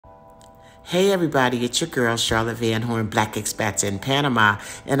Hey everybody, it's your girl Charlotte Van Horn, Black Expats in Panama,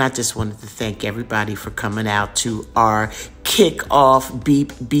 and I just wanted to thank everybody for coming out to our kickoff Beip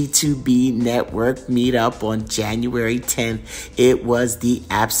B2B network meetup on January 10th. It was the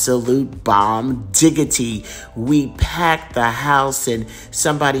absolute bomb diggity. We packed the house, and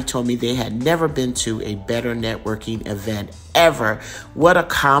somebody told me they had never been to a better networking event ever. What a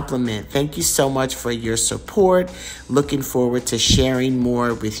compliment. Thank you so much for your support. Looking forward to sharing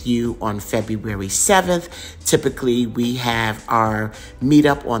more with you on February 7th. Typically, we have our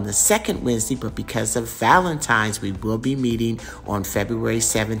meetup on the second Wednesday, but because of Valentine's, we will be meeting on February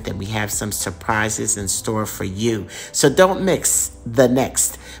 7th, and we have some surprises in store for you. So don't mix the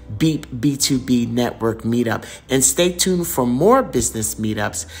next Beip B2B network meetup, and stay tuned for more business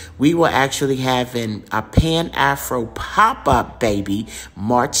meetups. We will actually have a Pan-Afro pop-up, baby,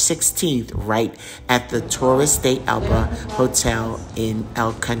 March 16th, right at the Torres de Alba Hotel in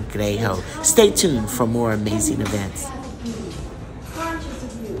El Cangrejo. Stay tuned for more amazing events. Conscious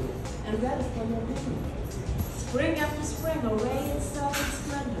of you and ready for your business. Spring after spring, array itself in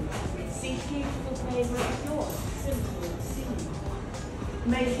splendor. See peaceful favor of yours, simply seen.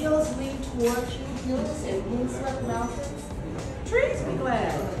 May hills lean towards you, hills and windswept mountains. Trees be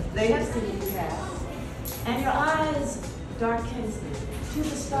glad, they have seen you pass. And your eyes, dark kinsmen, to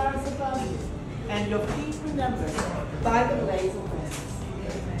the stars above you, and your feet remembered by the blaze of